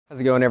How's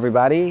it going,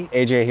 everybody?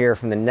 AJ here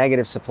from the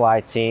Negative Supply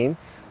team.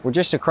 We're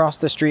just across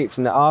the street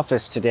from the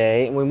office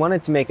today, and we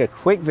wanted to make a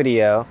quick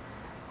video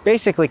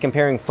basically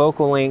comparing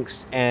focal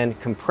lengths and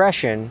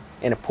compression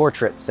in a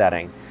portrait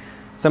setting.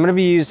 So I'm going to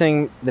be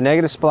using the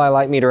Negative Supply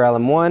Light Meter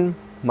LM1,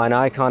 my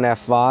Nikon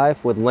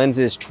F5 with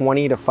lenses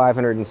 20 to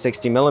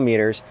 560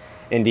 millimeters,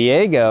 and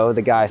Diego,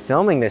 the guy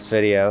filming this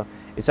video,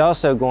 is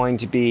also going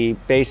to be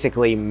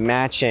basically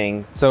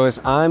matching. So as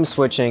I'm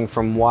switching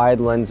from wide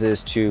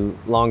lenses to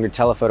longer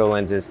telephoto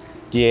lenses,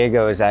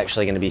 Diego is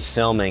actually going to be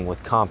filming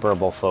with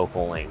comparable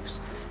focal lengths.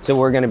 So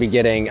we're going to be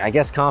getting, I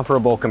guess,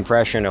 comparable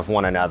compression of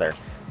one another.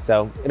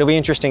 So it'll be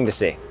interesting to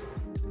see.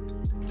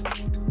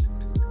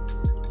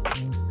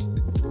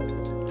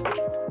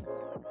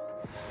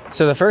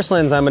 So the first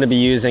lens I'm going to be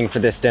using for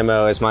this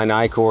demo is my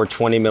Nikkor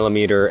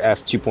 20mm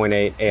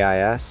f2.8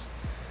 AIS.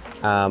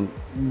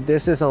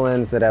 This is a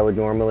lens that I would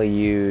normally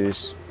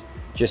use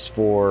just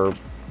for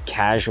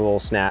casual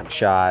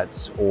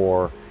snapshots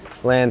or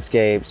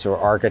landscapes or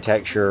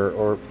architecture,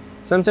 or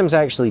sometimes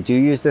I actually do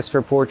use this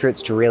for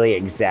portraits to really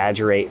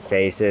exaggerate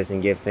faces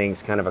and give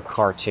things kind of a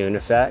cartoon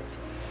effect.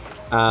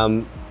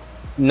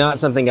 Not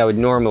something I would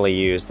normally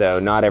use though,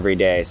 not every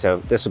day, so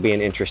this will be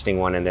an interesting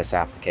one in this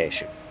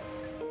application.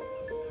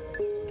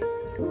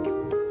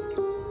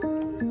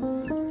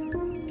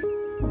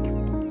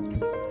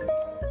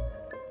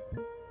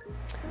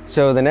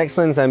 So the next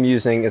lens I'm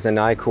using is a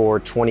Nikkor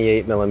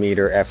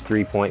 28mm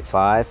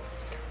f3.5.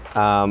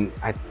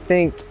 I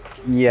think,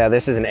 yeah,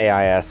 this is an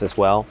AIS as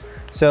well.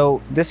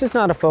 So this is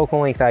not a focal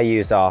length I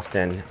use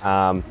often.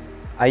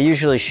 I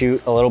usually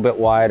shoot a little bit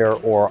wider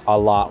or a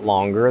lot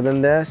longer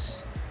than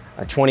this.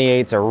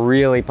 28's a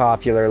really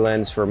popular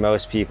lens for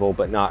most people,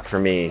 but not for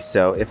me.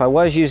 So if I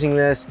was using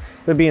this,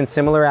 it would be in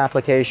similar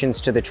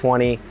applications to the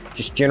 20,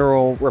 just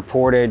general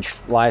reportage,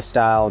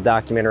 lifestyle,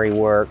 documentary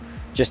work.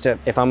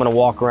 If I'm gonna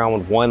walk around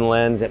with one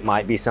lens, it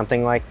might be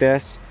something like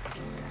this.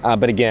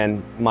 But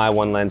again, my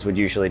one lens would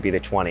usually be the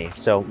 20.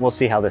 So we'll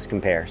see how this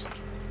compares.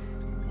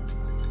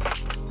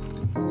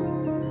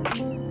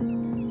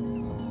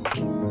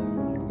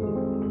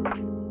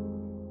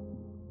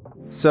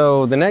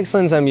 So the next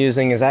lens I'm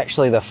using is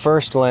actually the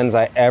first lens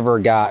I ever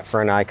got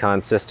for a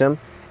Nikon system.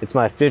 It's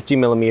my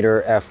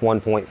 50mm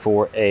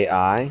f1.4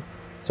 AI.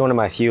 It's one of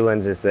my few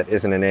lenses that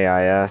isn't an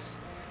AIS.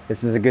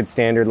 This is a good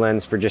standard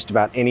lens for just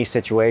about any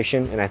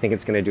situation, and I think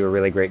it's going to do a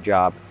really great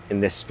job in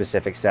this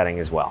specific setting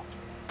as well.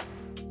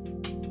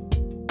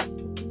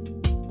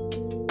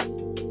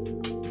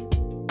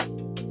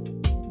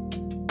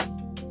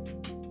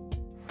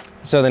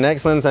 So the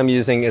next lens I'm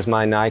using is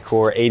my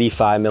Nikkor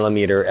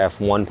 85mm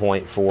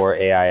f1.4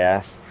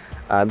 AIS.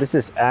 This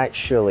is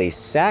actually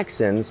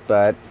Saxon's,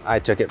 but I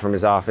took it from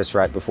his office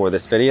right before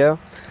this video.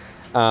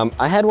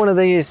 I had one of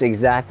these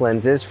exact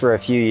lenses for a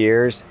few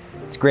years.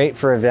 It's great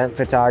for event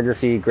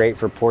photography, great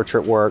for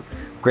portrait work,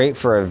 great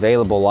for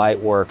available light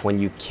work when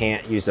you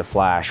can't use a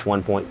flash.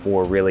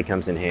 1.4 really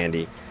comes in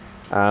handy.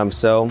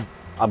 So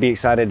I'll be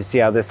excited to see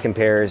how this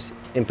compares,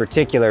 in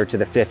particular to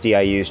the 50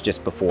 I used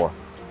just before.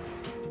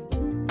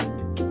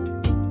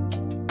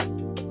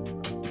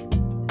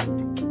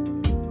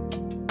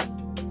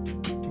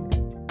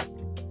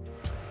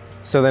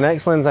 So the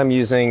next lens I'm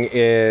using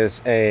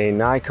is a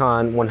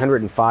Nikon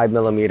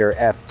 105mm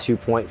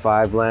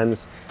f2.5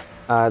 lens.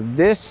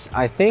 This,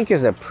 I think,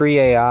 is a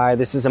pre-AI.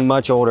 This is a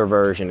much older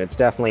version. It's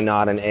definitely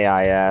not an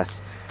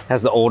AIS. It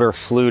has the older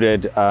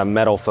fluted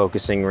metal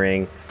focusing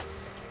ring.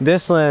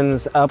 This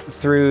lens, up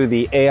through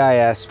the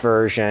AIS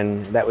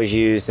version that was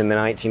used in the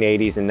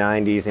 1980s and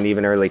 90s and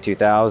even early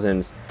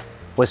 2000s,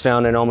 was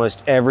found in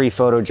almost every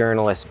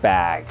photojournalist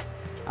bag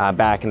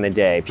back in the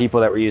day. People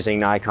that were using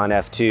Nikon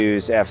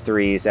F2s,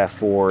 F3s,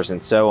 F4s,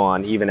 and so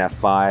on, even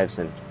F5s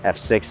and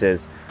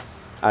F6s.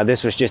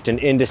 This was just an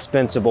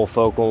indispensable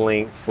focal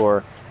length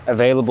for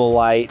available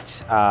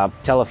light,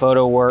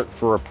 telephoto work,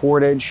 for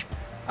reportage,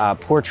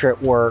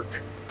 portrait work,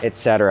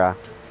 etc.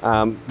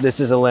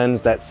 This is a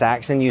lens that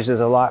Saxon uses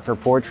a lot for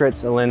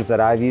portraits, a lens that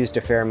I've used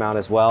a fair amount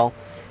as well.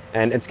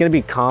 And it's going to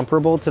be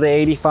comparable to the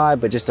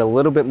 85, but just a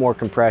little bit more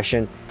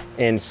compression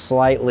and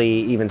slightly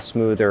even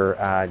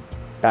smoother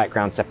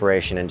background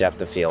separation and depth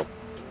of field.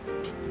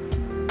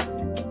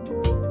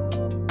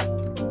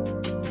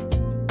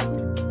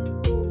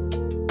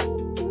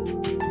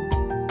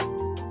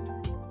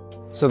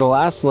 So the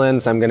last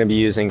lens I'm going to be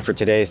using for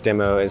today's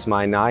demo is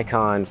my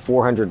Nikon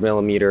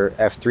 400mm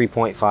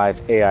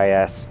f3.5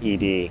 AIS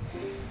ED.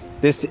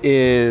 This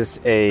is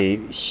a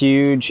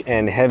huge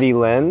and heavy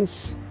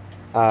lens,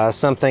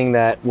 something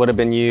that would have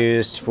been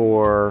used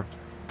for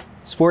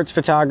sports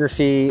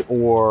photography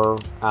or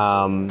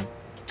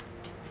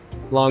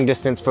long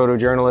distance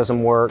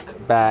photojournalism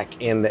work back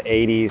in the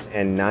 80s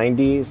and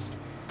 90s.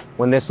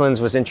 When this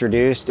lens was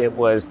introduced, it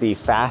was the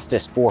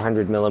fastest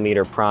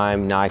 400mm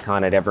prime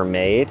Nikon had ever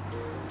made.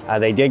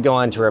 They did go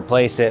on to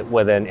replace it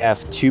with an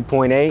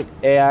f2.8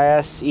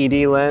 AIS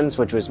ED lens,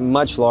 which was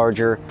much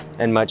larger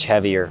and much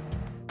heavier.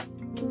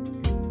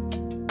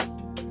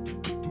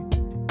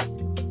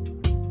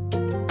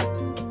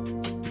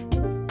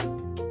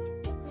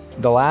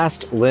 The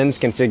last lens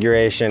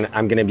configuration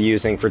I'm going to be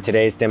using for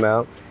today's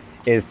demo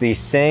is the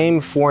same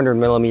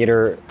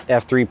 400mm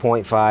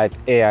f3.5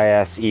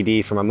 AIS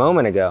ED from a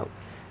moment ago,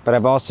 but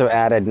I've also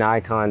added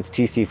Nikon's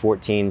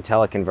TC14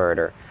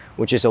 teleconverter,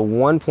 which is a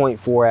 1.4x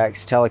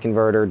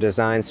teleconverter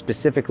designed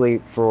specifically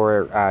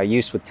for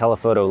use with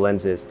telephoto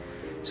lenses.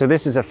 So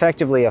this is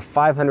effectively a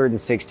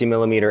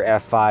 560mm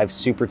f5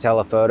 super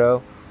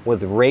telephoto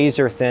with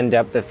razor thin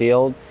depth of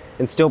field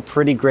and still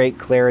pretty great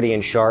clarity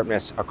and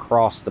sharpness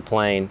across the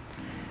plane.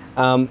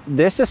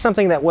 This is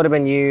something that would have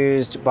been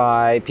used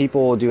by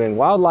people doing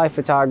wildlife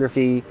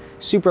photography,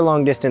 super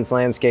long distance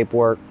landscape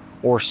work,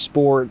 or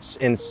sports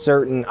in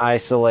certain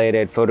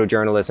isolated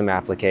photojournalism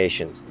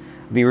applications.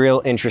 I'd be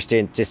real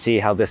interested to see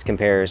how this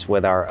compares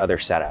with our other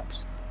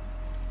setups.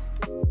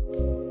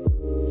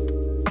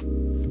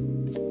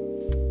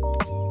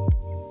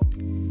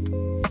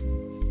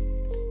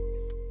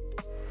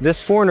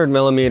 This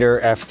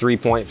 400mm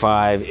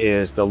f3.5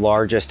 is the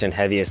largest and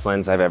heaviest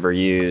lens I've ever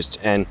used,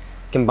 and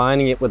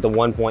combining it with the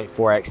 1.4x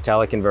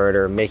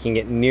teleconverter, making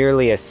it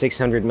nearly a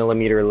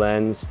 600mm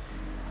lens,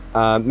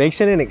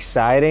 makes it an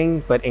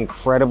exciting but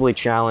incredibly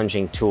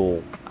challenging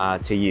tool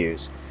to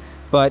use.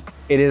 But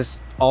it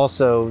is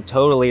also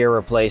totally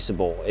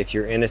irreplaceable if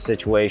you're in a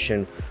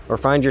situation or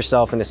find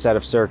yourself in a set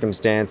of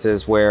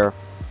circumstances where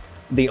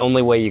the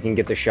only way you can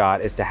get the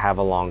shot is to have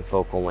a long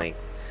focal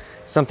length.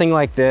 Something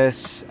like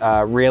this,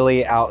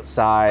 really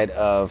outside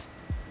of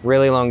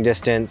really long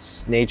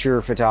distance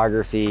nature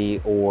photography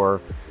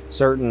or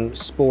certain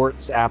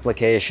sports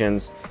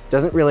applications,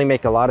 doesn't really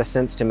make a lot of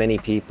sense to many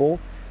people,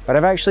 but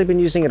I've actually been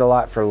using it a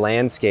lot for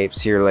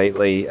landscapes here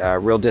lately,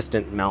 real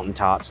distant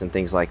mountaintops and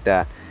things like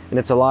that. And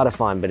it's a lot of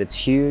fun, but it's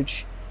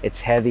huge,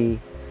 it's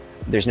heavy,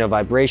 there's no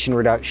vibration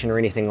reduction or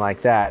anything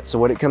like that. So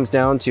what it comes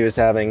down to is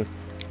having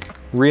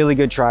really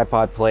good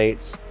tripod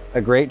plates, a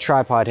great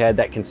tripod head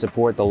that can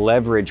support the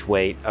leverage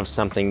weight of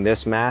something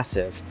this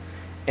massive,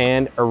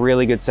 and a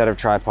really good set of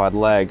tripod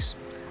legs.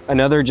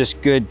 Another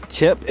just good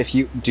tip, if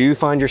you do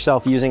find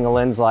yourself using a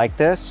lens like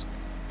this,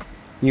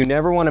 you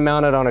never want to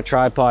mount it on a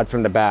tripod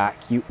from the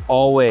back. You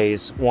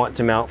always want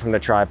to mount from the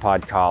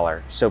tripod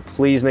collar. So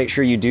please make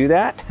sure you do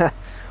that.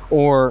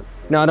 Or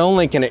not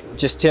only can it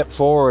just tip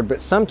forward,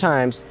 but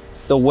sometimes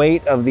the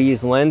weight of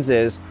these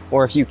lenses,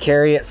 or if you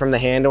carry it from the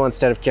handle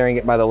instead of carrying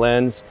it by the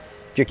lens,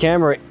 if your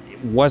camera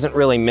wasn't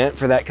really meant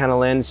for that kind of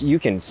lens, you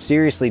can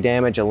seriously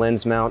damage a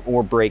lens mount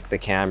or break the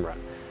camera,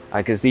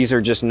 because these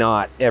are just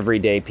not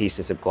everyday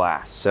pieces of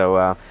glass.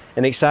 So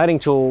an exciting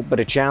tool, but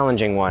a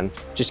challenging one.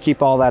 Just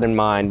keep all that in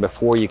mind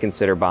before you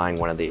consider buying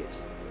one of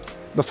these.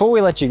 Before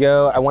we let you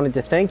go, I wanted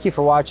to thank you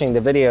for watching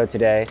the video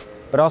today,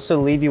 but also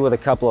leave you with a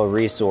couple of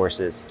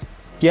resources.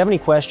 If you have any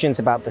questions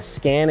about the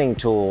scanning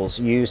tools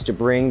used to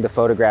bring the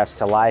photographs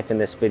to life in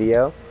this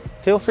video,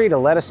 feel free to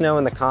let us know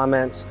in the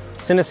comments,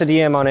 send us a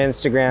DM on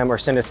Instagram, or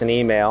send us an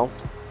email.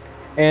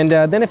 And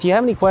then if you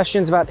have any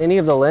questions about any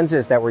of the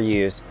lenses that were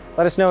used,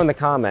 let us know in the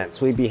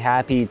comments. We'd be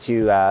happy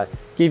to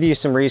give you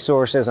some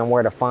resources on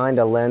where to find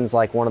a lens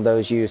like one of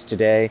those used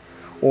today,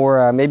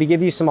 or maybe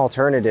give you some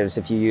alternatives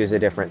if you use a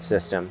different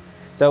system.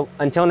 So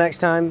until next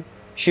time,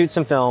 shoot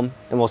some film,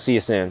 and we'll see you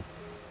soon.